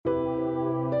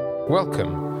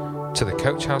Welcome to the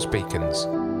Coach House Beacons.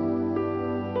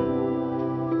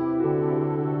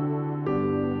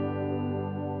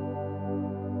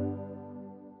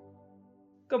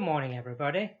 Good morning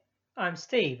everybody, I'm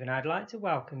Steve and I'd like to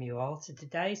welcome you all to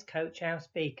today's Coach House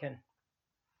Beacon.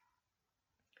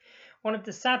 One of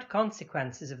the sad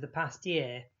consequences of the past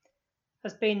year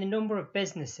has been the number of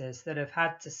businesses that have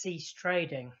had to cease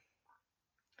trading.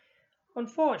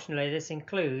 Unfortunately, this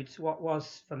includes what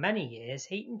was for many years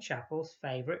Heaton Chapel's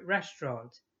favourite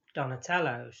restaurant,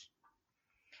 Donatello's.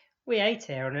 We ate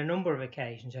here on a number of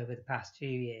occasions over the past few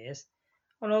years,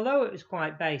 and although it was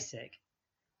quite basic,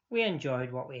 we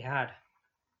enjoyed what we had.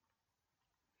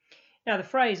 Now, the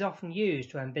phrase often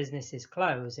used when businesses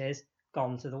close is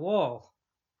 "gone to the wall."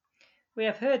 We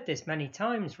have heard this many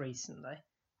times recently,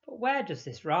 but where does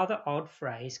this rather odd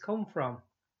phrase come from?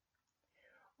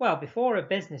 Well, before a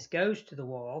business goes to the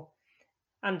wall,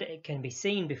 and it can be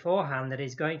seen beforehand that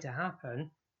is going to happen,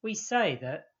 we say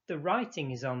that the writing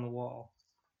is on the wall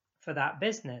for that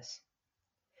business.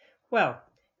 Well,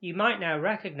 you might now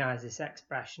recognise this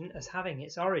expression as having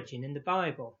its origin in the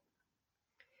Bible.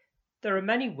 There are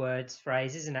many words,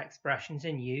 phrases and expressions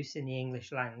in use in the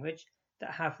English language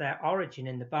that have their origin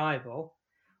in the Bible,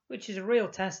 which is a real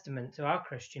testament to our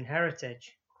Christian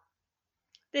heritage.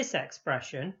 This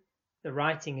expression, "the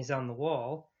writing is on the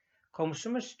wall," comes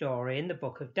from a story in the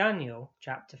book of Daniel,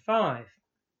 chapter 5.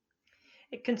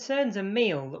 It concerns a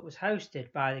meal that was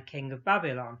hosted by the king of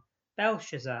Babylon,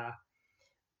 Belshazzar,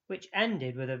 which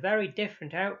ended with a very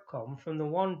different outcome from the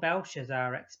one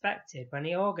Belshazzar expected when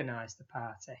he organised the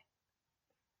party.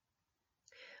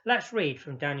 Let's read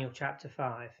from Daniel chapter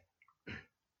 5.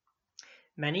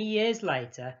 Many years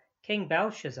later, King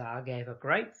Belshazzar gave a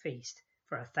great feast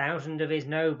for 1,000 of his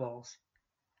nobles,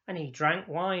 and he drank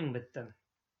wine with them.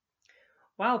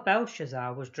 While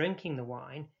Belshazzar was drinking the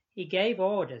wine, he gave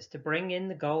orders to bring in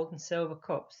the gold and silver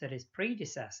cups that his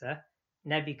predecessor,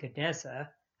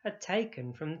 Nebuchadnezzar, had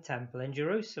taken from the temple in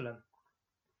Jerusalem.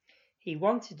 He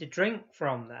wanted to drink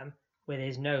from them with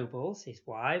his nobles, his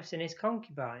wives, and his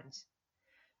concubines.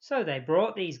 So they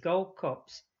brought these gold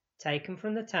cups, taken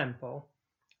from the temple,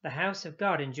 the house of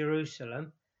God in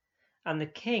Jerusalem, and the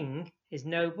king, his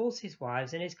nobles, his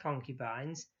wives, and his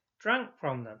concubines drank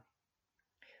from them.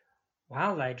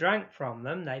 While they drank from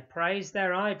them, they praised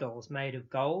their idols made of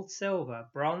gold, silver,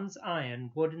 bronze,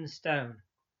 iron, wood, and stone.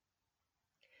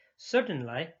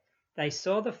 Suddenly, they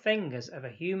saw the fingers of a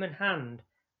human hand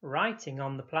writing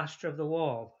on the plaster of the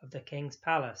wall of the king's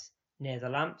palace near the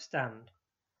lampstand.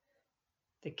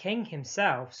 The king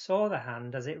himself saw the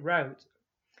hand as it wrote,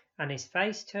 and his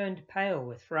face turned pale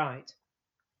with fright.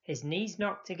 His knees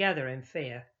knocked together in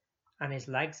fear, and his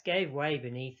legs gave way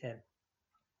beneath him.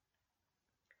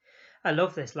 I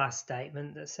love this last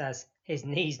statement that says, his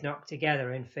knees knocked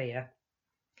together in fear.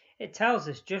 It tells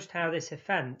us just how this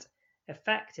event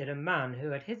affected a man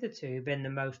who had hitherto been the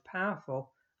most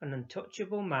powerful and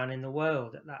untouchable man in the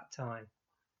world at that time.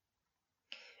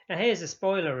 Now here's a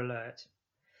spoiler alert.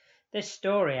 This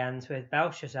story ends with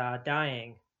Belshazzar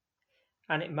dying,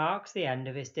 and it marks the end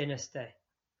of his dynasty,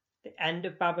 the end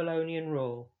of Babylonian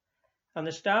rule, and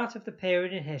the start of the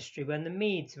period in history when the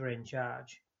Medes were in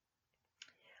charge.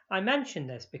 I mention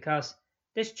this because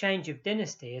this change of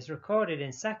dynasty is recorded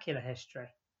in secular history,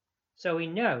 so we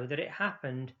know that it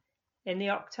happened in the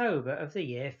October of the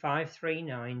year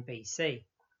 539 BC.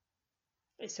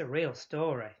 It's a real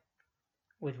story,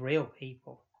 with real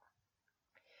people.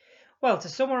 Well, to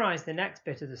summarise the next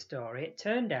bit of the story, it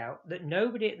turned out that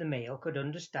nobody at the meal could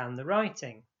understand the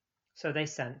writing, so they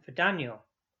sent for Daniel.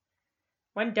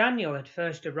 When Daniel had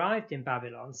first arrived in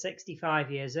Babylon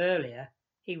 65 years earlier,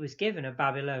 he was given a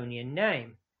Babylonian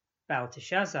name,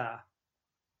 Belteshazzar.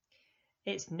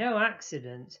 It's no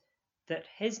accident that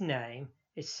his name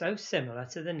is so similar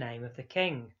to the name of the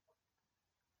king.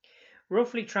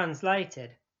 Roughly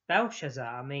translated,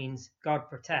 Belshazzar means God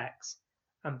protects,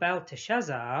 and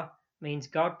Belteshazzar means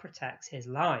God protects his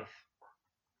life.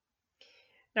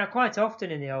 Now, quite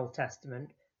often in the Old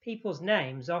Testament, people's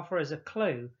names offer us a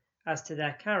clue as to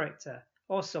their character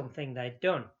or something they'd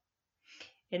done.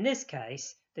 In this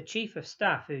case, the chief of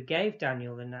staff who gave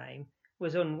Daniel the name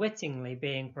was unwittingly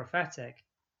being prophetic.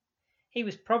 He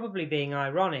was probably being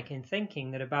ironic in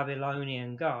thinking that a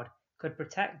Babylonian god could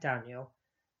protect Daniel,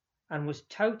 and was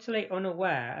totally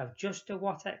unaware of just to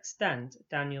what extent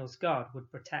Daniel's God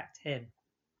would protect him,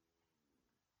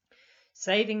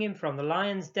 saving him from the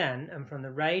lion's den and from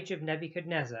the rage of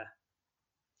Nebuchadnezzar.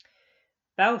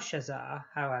 Belshazzar,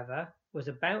 however, was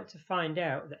about to find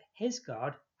out that his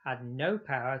God had no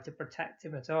power to protect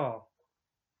him at all.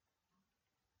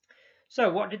 So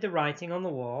what did the writing on the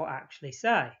wall actually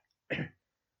say?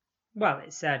 Well,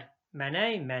 it said,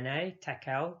 Mene, Mene,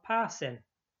 Tekel, Parsin.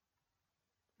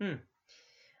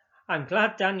 I'm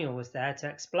glad Daniel was there to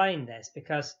explain this,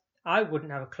 because I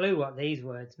wouldn't have a clue what these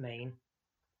words mean.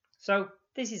 So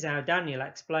this is how Daniel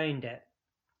explained it.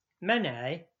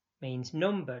 Mene means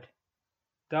numbered.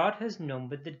 God has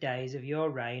numbered the days of your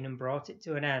reign and brought it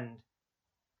to an end.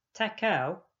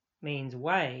 Tekel means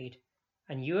weighed,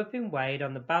 and you have been weighed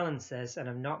on the balances and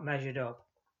have not measured up.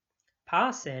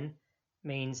 Parsin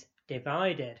means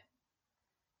divided.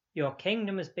 Your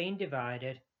kingdom has been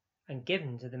divided and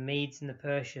given to the Medes and the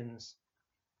Persians.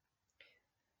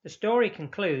 The story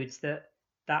concludes that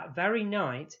very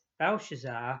night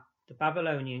Belshazzar, the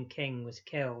Babylonian king, was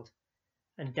killed,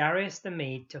 and Darius the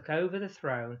Mede took over the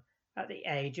throne at the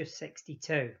age of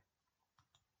 62.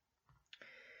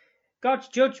 God's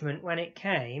judgment, when it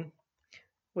came,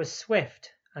 was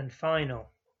swift and final.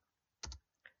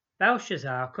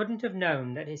 Belshazzar couldn't have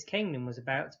known that his kingdom was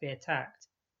about to be attacked.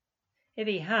 If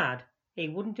he had, he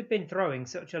wouldn't have been throwing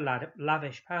such a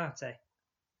lavish party.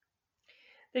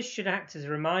 This should act as a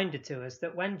reminder to us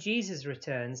that when Jesus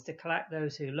returns to collect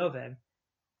those who love him,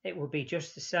 it will be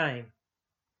just the same.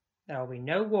 There will be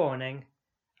no warning,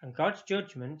 and God's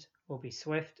judgment will be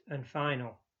swift and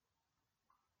final.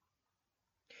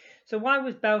 So why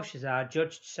was Belshazzar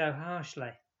judged so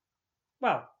harshly?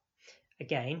 Well,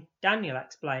 again, Daniel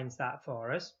explains that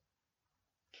for us.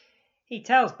 He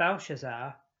tells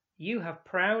Belshazzar, "You have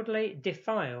proudly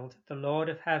defiled the Lord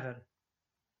of heaven,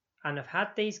 and have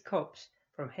had these cups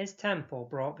from his temple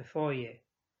brought before you.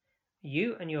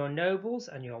 You and your nobles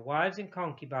and your wives and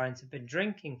concubines have been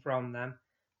drinking from them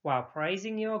while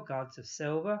praising your gods of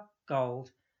silver,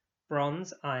 gold,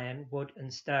 bronze, iron, wood,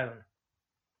 and stone.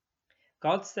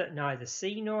 Gods that neither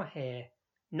see nor hear,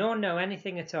 nor know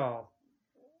anything at all.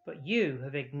 But you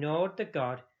have ignored the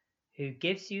God who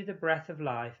gives you the breath of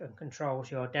life and controls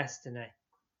your destiny."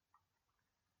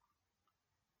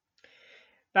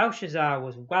 Belshazzar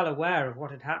was well aware of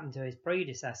what had happened to his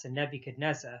predecessor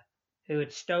Nebuchadnezzar, who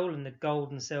had stolen the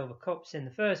gold and silver cups in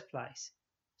the first place,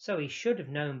 so he should have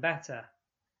known better.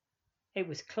 It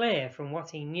was clear from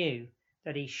what he knew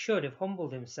that he should have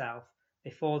humbled himself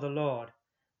before the Lord,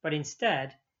 but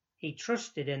instead he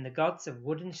trusted in the gods of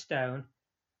wood and stone,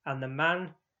 and the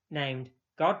man named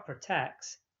God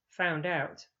Protects found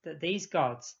out that these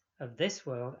gods of this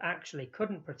world actually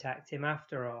couldn't protect him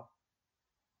after all.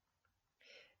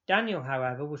 Daniel,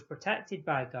 however, was protected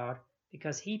by God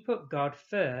because he put God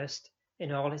first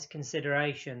in all his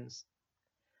considerations.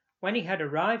 When he had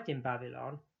arrived in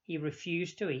Babylon, he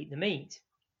refused to eat the meat.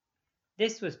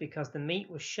 This was because the meat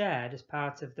was shared as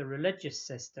part of the religious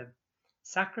system,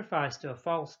 sacrificed to a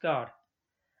false god,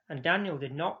 and Daniel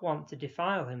did not want to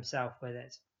defile himself with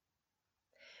it.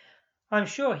 I'm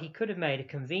sure he could have made a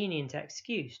convenient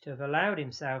excuse to have allowed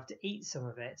himself to eat some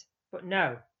of it, but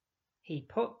no, he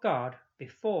put God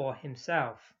before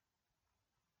himself.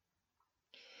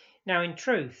 Now, in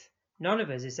truth, none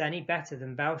of us is any better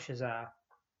than Belshazzar.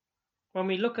 When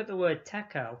we look at the word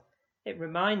tekel, it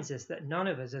reminds us that none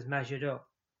of us has measured up.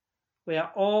 We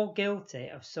are all guilty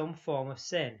of some form of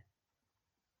sin.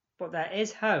 But there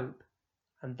is hope,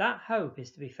 and that hope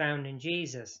is to be found in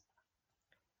Jesus.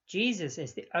 Jesus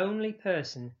is the only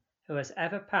person who has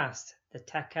ever passed the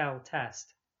tekel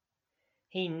test.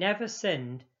 He never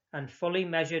sinned and fully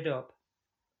measured up.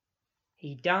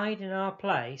 He died in our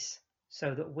place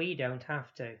so that we don't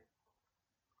have to.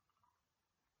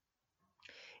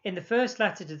 In the first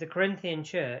letter to the Corinthian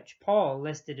church, Paul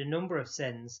listed a number of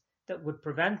sins that would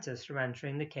prevent us from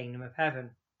entering the kingdom of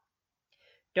heaven.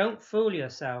 Don't fool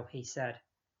yourself, he said.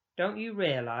 Don't you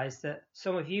realize that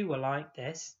some of you were like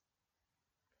this?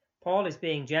 Paul is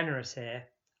being generous here.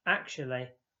 Actually,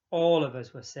 all of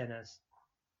us were sinners.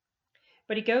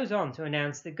 But he goes on to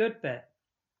announce the good bit.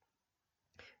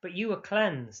 But you were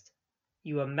cleansed,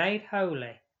 you were made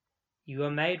holy, you were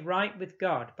made right with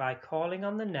God by calling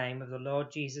on the name of the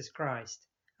Lord Jesus Christ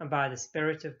and by the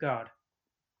Spirit of God.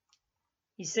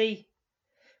 You see,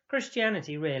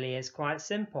 Christianity really is quite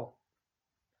simple.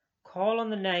 Call on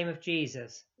the name of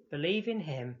Jesus, believe in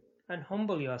him, and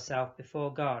humble yourself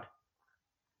before God.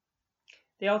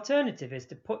 The alternative is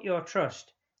to put your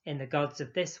trust in the gods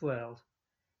of this world,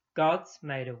 gods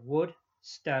made of wood,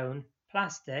 stone,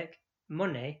 plastic,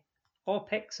 money, or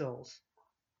pixels.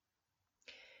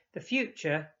 The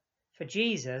future for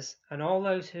Jesus and all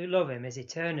those who love him is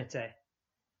eternity,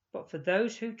 but for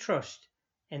those who trust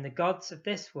in the gods of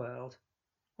this world,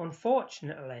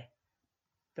 unfortunately,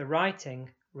 the writing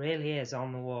really is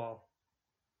on the wall.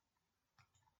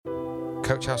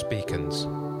 Coach House Beacons,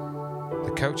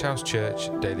 the Coach House Church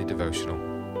Daily Devotional.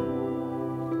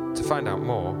 To find out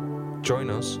more, join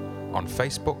us on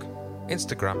Facebook,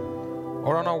 Instagram,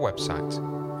 or on our website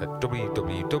at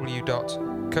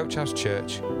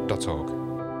www.coachhousechurch.org.